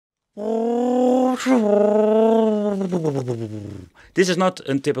This is not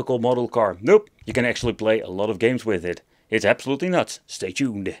a typical model car. Nope, you can actually play a lot of games with it. It's absolutely nuts. Stay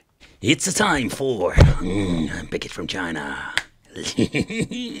tuned. It's a time for pick it from China.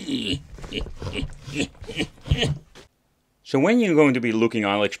 So when you're going to be looking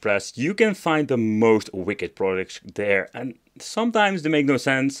on AliExpress, you can find the most wicked products there, and sometimes they make no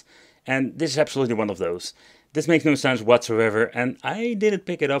sense, and this is absolutely one of those. This makes no sense whatsoever, and I didn't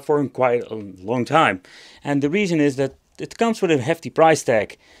pick it up for quite a long time. And the reason is that it comes with a hefty price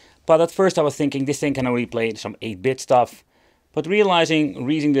tag. But at first I was thinking this thing can only play some 8-bit stuff. But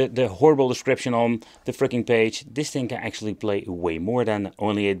reading the horrible description on the freaking page, this thing can actually play way more than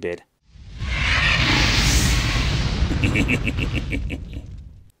only 8-bit.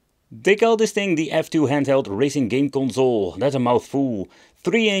 They call this thing the F2 Handheld Racing Game Console. That's a mouthful.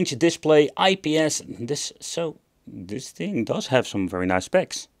 3-inch display, IPS. This thing does have some very nice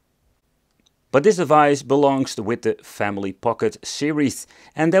specs. But this device belongs with the Family Pocket series.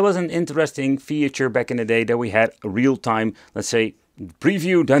 And that was an interesting feature back in the day that we had a real-time, let's say,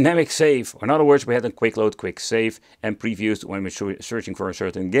 preview dynamic save. Or in other words, we had a quick load, quick save and previews when we're searching for a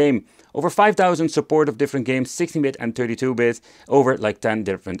certain game. Over 5,000 support of different games, 16-bit and 32-bit, over like 10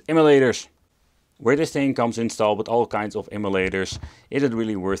 different emulators. Where this thing comes installed with all kinds of emulators, is it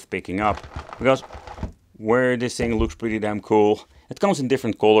really worth picking up? Because where this thing looks pretty damn cool, it comes in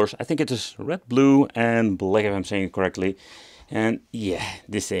different colors. I think it is red, blue and black if I'm saying it correctly. And yeah,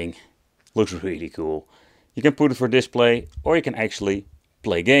 this thing looks really cool. You can put it for display or you can actually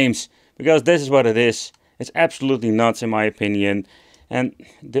play games. Because this is what it is. It's absolutely nuts in my opinion. And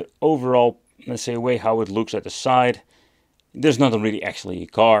the overall, let's say, way how it looks at the side, there's not really actually a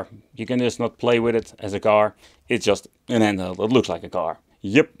car. You can just not play with it as a car. It's just an handheld. It looks like a car.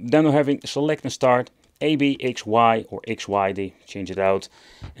 Yep, then we're having select and start. A, B, X, Y or X, Y, they change it out.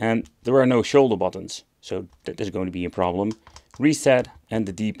 And there are no shoulder buttons. So that is going to be a problem. Reset and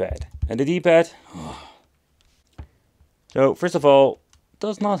the D-pad. And the D-pad, so first of all,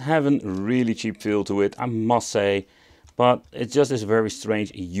 does not have a really cheap feel to it, I must say. But it just is a very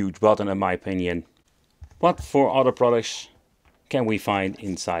strange, huge button in my opinion. What for other products can we find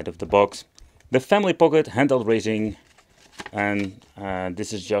inside of the box? The Family Pocket Handheld Racing. And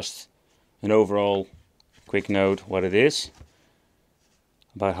this is just an overall quick note what it is.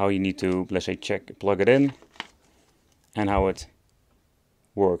 About how you need to, let's say, plug it in. And how it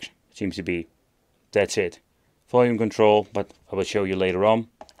works. It seems to be. That's it. Volume control, but I will show you later on.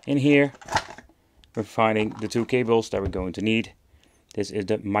 In here, we're finding the two cables that we're going to need. This is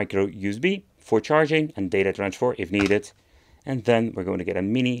the micro USB for charging and data transfer if needed. And then we're going to get a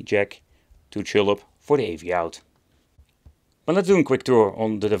mini jack to chill up for the AV out. But let's do a quick tour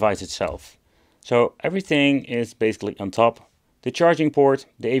on the device itself. So everything is basically on top. The charging port,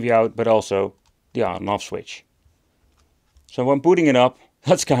 the AV out, but also the on and off switch. So when putting it up,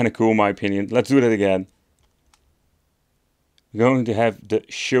 that's kind of cool in my opinion. Let's do that again. We're going to have the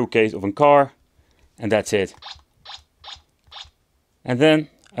showcase of a car. And that's it. And then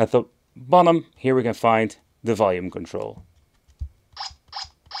at the bottom, here we can find the volume control.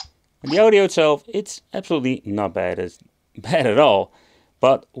 And the audio itself, it's absolutely not bad at all.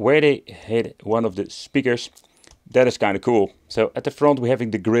 But where they hit one of the speakers, that is kind of cool. So at the front we're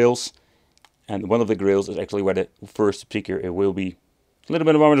having the grills. And one of the grills is actually where the first speaker it will be. A little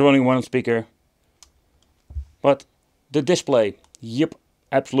bit of only one speaker. But the display, yep,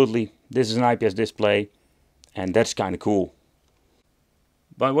 absolutely. This is an IPS display. And that's kind of cool.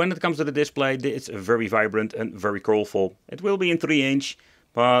 But when it comes to the display, it's very vibrant and very colorful. It will be in 3-inch,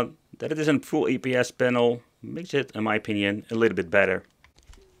 but that it is a full IPS panel makes it, in my opinion, a little bit better.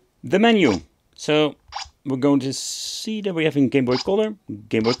 The menu. So we're going to see that we're having Game Boy Color,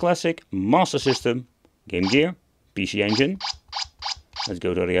 Game Boy Classic, Master System, Game Gear, PC Engine. Let's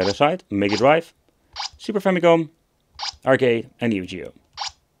go to the other side. Mega Drive, Super Famicom, Arcade and Neo Geo.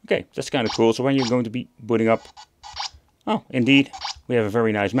 Okay, that's kind of cool. So when you're going to be booting up, oh, indeed, we have a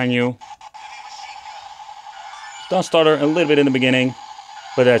very nice menu. Does stutter a little bit in the beginning,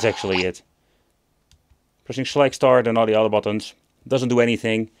 but that's actually it. Pressing select start and all the other buttons doesn't do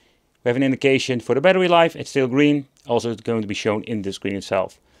anything. We have an indication for the battery life. It's still green. Also, it's going to be shown in the screen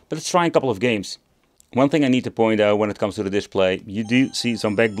itself. But let's try a couple of games. One thing I need to point out when it comes to the display, you do see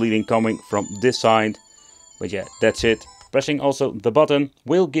some back bleeding coming from this side. But yeah, that's it. Pressing also the button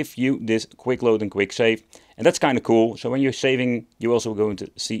will give you this quick load and quick save. And that's kind of cool. So when you're saving, you're also going to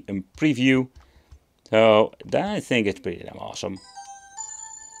see a preview. So I think it's pretty damn awesome.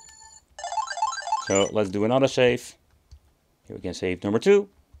 So let's do another save. Here we can save number 2.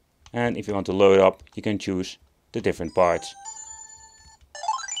 And if you want to load up, you can choose the different parts.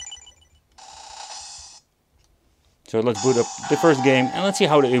 So let's boot up the first game and let's see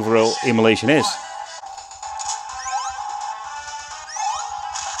how the overall emulation is.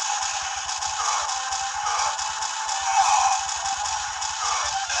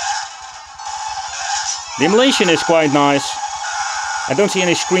 The emulation is quite nice. I don't see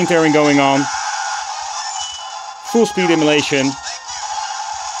any screen tearing going on. Full speed emulation.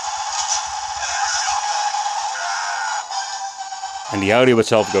 And the audio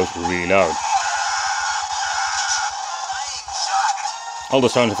itself goes really loud. All the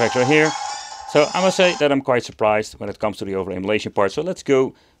sound effects are here. So I must say that I'm quite surprised when it comes to the overall emulation part. So let's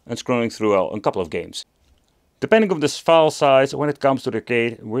go and scrolling through a couple of games. Depending on this file size, when it comes to the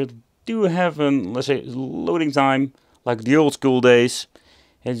arcade, we do have an, let's say, loading time like the old school days.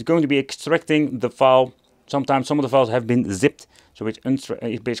 It's going to be extracting the file. Sometimes some of the files have been zipped, so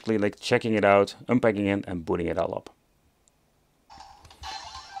it's basically like checking it out, unpacking it and booting it all up.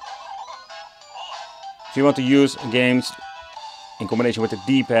 If you want to use games in combination with the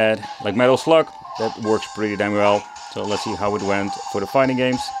D-pad like Metal Slug, that works pretty damn well. So let's see how it went for the fighting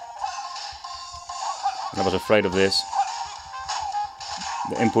games. And I was afraid of this.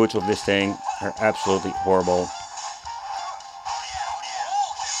 The inputs of this thing are absolutely horrible.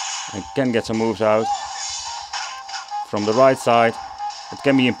 I can get some moves out. From the right side, it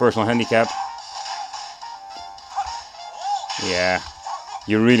can be in personal handicap. Yeah,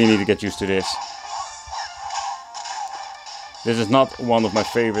 you really need to get used to this. This is not one of my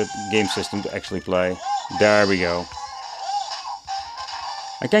favorite game systems to actually play. There we go.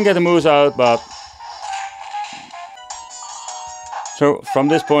 I can get the moves out, but... So from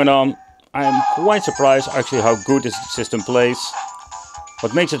this point on, I am quite surprised actually how good this system plays.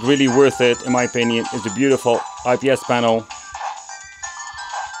 What makes it really worth it, in my opinion, is the beautiful IPS panel.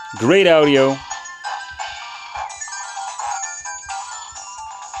 Great audio.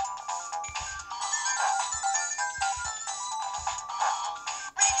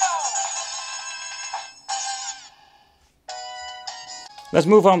 Let's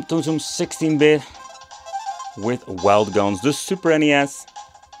move on to some 16-bit with Wild Guns, the Super NES.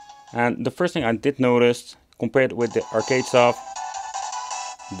 And the first thing I did notice, compared with the arcade stuff,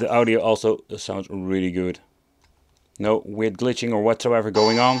 the audio also sounds really good. No weird glitching or whatsoever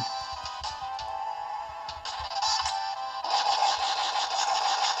going on.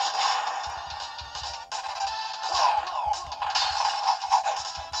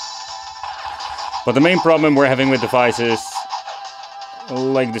 But the main problem we're having with devices,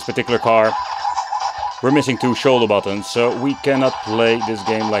 like this particular car, we're missing 2 shoulder buttons, so we cannot play this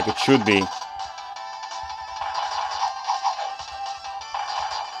game like it should be.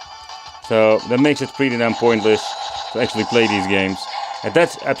 So that makes it pretty damn pointless to actually play these games. And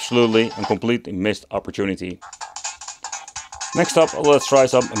that's absolutely a complete missed opportunity. Next up, let's try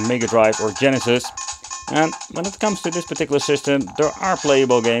some Mega Drive or Genesis. And when it comes to this particular system, there are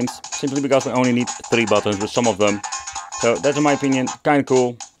playable games, simply because we only need 3 buttons with some of them. So that's, in my opinion, kind of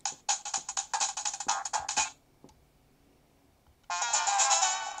cool.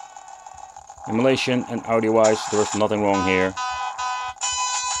 Emulation and audio wise, there's nothing wrong here.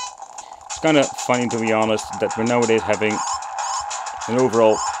 It's kind of funny, to be honest, that we're nowadays having an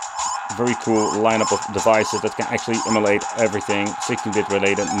overall very cool lineup of devices that can actually emulate everything 16-bit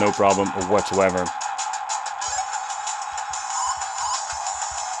related, no problem whatsoever.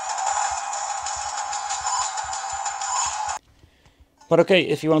 But okay,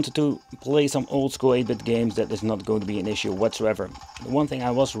 if you wanted to play some old school 8-bit games, that is not going to be an issue whatsoever. The one thing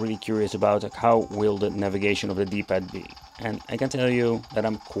I was really curious about, like, how will the navigation of the D-pad be? And I can tell you that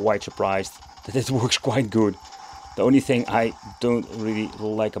I'm quite surprised that it works quite good. The only thing I don't really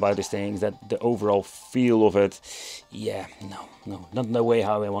like about this thing is that the overall feel of it, yeah, no, not the way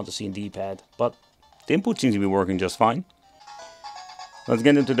how I want to see a D-pad. But the input seems to be working just fine. Let's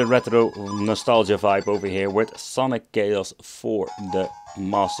get into the retro nostalgia vibe over here with Sonic Chaos for the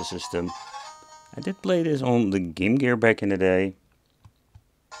Master System. I did play this on the Game Gear back in the day.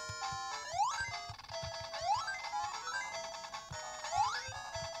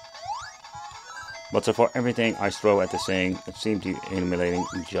 But so far everything I throw at the thing, it seems to be emulating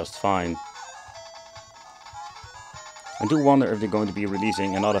just fine. I do wonder if they're going to be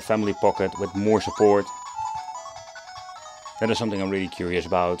releasing another Family Pocket with more support. That is something I'm really curious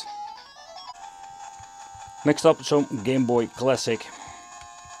about. Next up, some Game Boy Classic.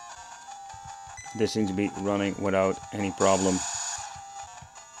 This seems to be running without any problem.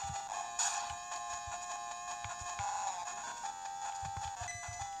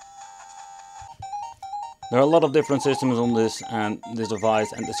 There are a lot of different systems on this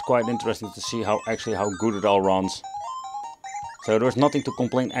device, and it's quite interesting to see how good it all runs. So there's nothing to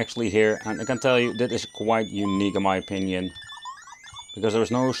complain actually here, and I can tell you that is quite unique in my opinion. Because there's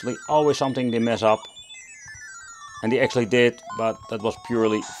mostly always something they mess up. And they actually did, but that was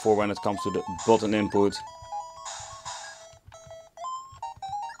purely for when it comes to the button input.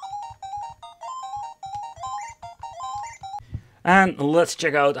 And let's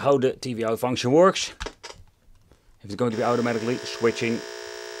check out how the TV out function works. If it's going to be automatically switching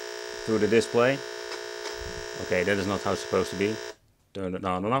through the display. Okay, that is not how it's supposed to be. Turn it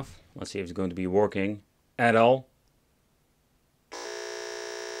on and off. Let's see if it's going to be working at all.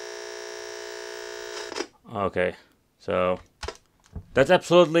 Okay, so that's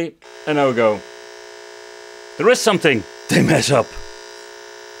absolutely a no-go. There is something they mess up.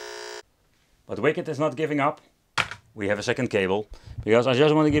 But Wicked is not giving up. We have a second cable, because I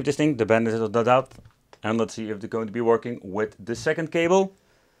just want to give this thing the benefit of the doubt. And let's see if they're going to be working with the second cable.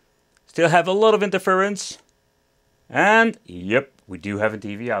 Still have a lot of interference. And yep, we do have a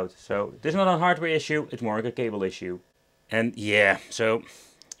TV out. So this is not a hardware issue, it's more like a cable issue. And yeah, so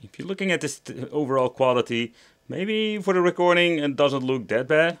if you're looking at this overall quality, maybe for the recording it doesn't look that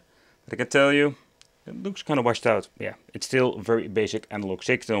bad. But I can tell you, it looks kind of washed out. Yeah, it's still very basic analog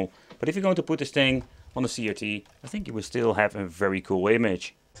signal. But if you're going to put this thing on a CRT, I think you will still have a very cool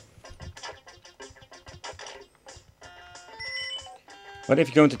image. But if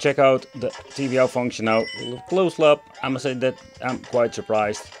you're going to check out the TV out function now, close up, I must say that I'm quite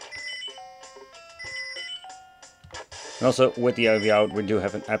surprised. And also with the TV out, we do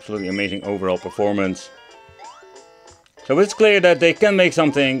have an absolutely amazing overall performance. So it's clear that they can make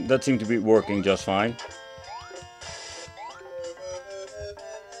something that seems to be working just fine.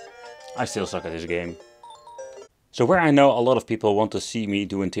 I still suck at this game. So where I know a lot of people want to see me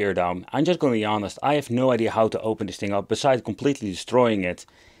do a teardown, I'm just going to be honest, I have no idea how to open this thing up besides completely destroying it.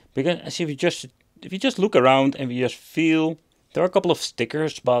 Because if you just look around and you just feel, there are a couple of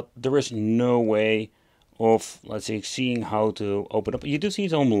stickers, but there is no way of, let's say, seeing how to open up. You do see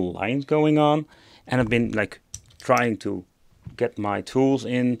some lines going on, and I've been like trying to get my tools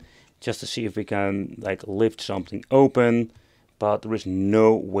in just to see if we can like lift something open, but there is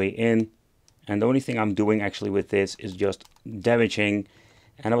no way in. And the only thing I'm doing actually with this is just damaging.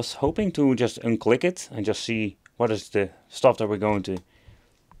 And I was hoping to just unclick it and just see what is the stuff that we're going to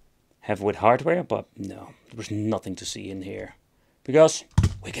have with hardware. But no, there's nothing to see in here. Because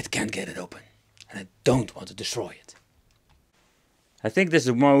Wicked can't get it open. And I don't want to destroy it. I think this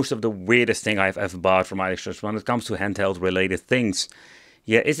is most of the weirdest thing I've ever bought from AliExpress when it comes to handheld related things.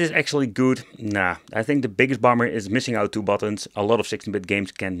 Yeah, is this actually good? Nah, I think the biggest bummer is missing out 2 buttons. A lot of 16-bit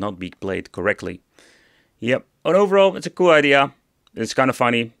games cannot be played correctly. Yep, but overall it's a cool idea. It's kind of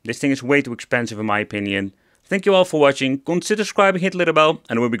funny. This thing is way too expensive in my opinion. Thank you all for watching. Consider subscribing, hit the little bell,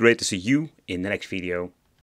 and it will be great to see you in the next video.